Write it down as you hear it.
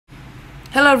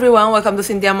Hello everyone, welcome to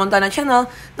Cynthia Montana channel.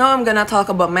 Now I'm gonna talk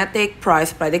about Matic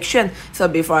price prediction. So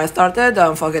before I started,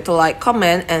 don't forget to like,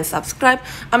 comment, and subscribe.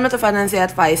 I'm not a financial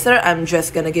advisor, I'm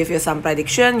just gonna give you some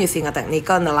prediction using a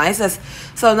technical analysis.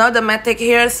 So now the Matic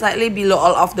here is slightly below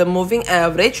all of the moving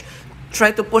average.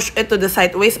 Try to push it to the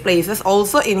sideways places.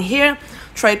 Also in here,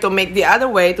 try to make the other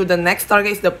way to the next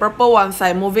target is the purple one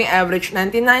side moving average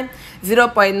 99,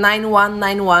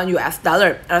 0.9191 US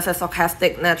dollar as a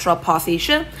stochastic natural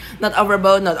position, not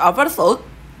overbought, not oversold.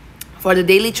 For the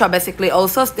daily chart, basically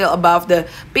also still above the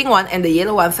pink one and the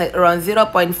yellow one side around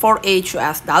 0.48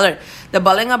 US dollar. The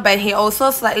Bollinger Band here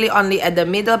also slightly only at the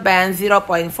middle band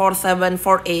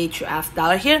 0.4748 US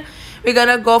dollar here. We're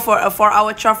gonna go for a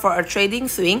 4-hour chart for a trading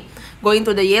swing. Going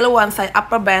to the yellow one side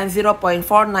upper band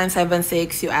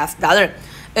 0.4976 US dollar.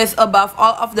 Is above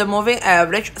all of the moving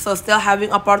average, so still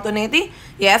having opportunity.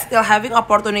 Yes, still having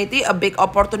opportunity. A big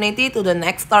opportunity to the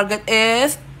next target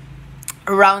is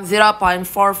around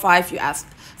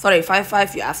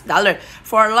 0.55 US dollar.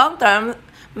 For long term,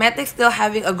 Matic still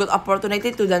having a good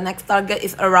opportunity to the next target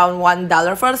is around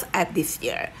 $1 first at this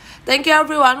year. Thank you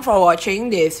everyone for watching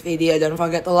this video. Don't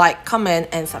forget to like, comment,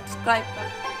 and subscribe.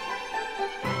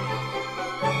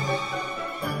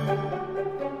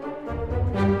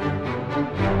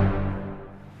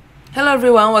 Hello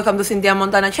everyone, welcome to Cynthia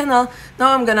Montana channel.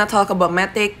 Now I'm gonna talk about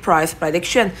Matic price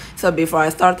prediction. So before I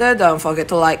started, don't forget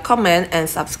to like, comment, and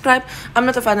subscribe. I'm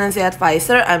not a financial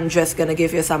advisor, I'm just gonna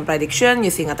give you some prediction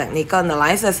using a technical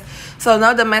analysis. So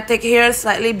now the Matic here is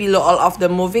slightly below all of the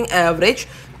moving average.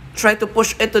 Try to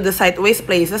push it to the sideways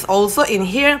places. Also in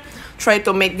here, try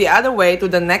to make the other way to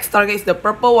the next target is the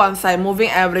purple one side moving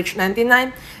average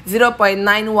 99,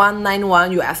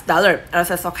 0.9191 US dollar as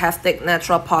a stochastic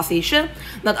natural position,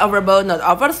 not overbought, not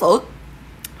oversold.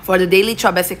 For the daily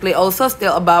chart, basically also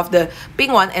still above the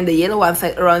pink one and the yellow one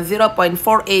side around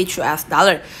 0.48 US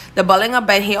dollar. The Bollinger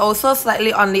Band here also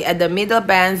slightly only at the middle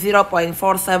band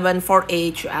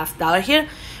 0.4748 US dollar here.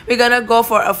 We're gonna go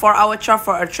for a 4-hour chart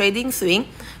for a trading swing.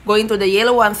 Going to the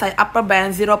yellow one side upper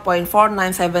band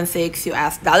 0.4976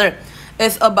 US dollar.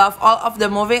 Is above all of the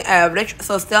moving average,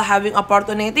 so still having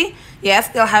opportunity. Yes,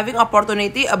 still having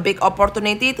opportunity. A big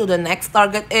opportunity to the next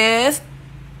target is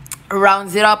around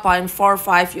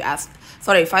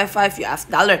 0.55 US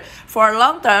dollar. For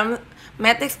long term,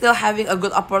 Matic still having a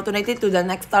good opportunity to the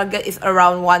next target is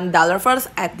around $1 first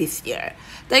at this year.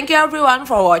 Thank you everyone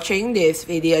for watching this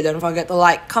video. Don't forget to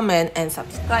like, comment, and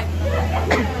subscribe.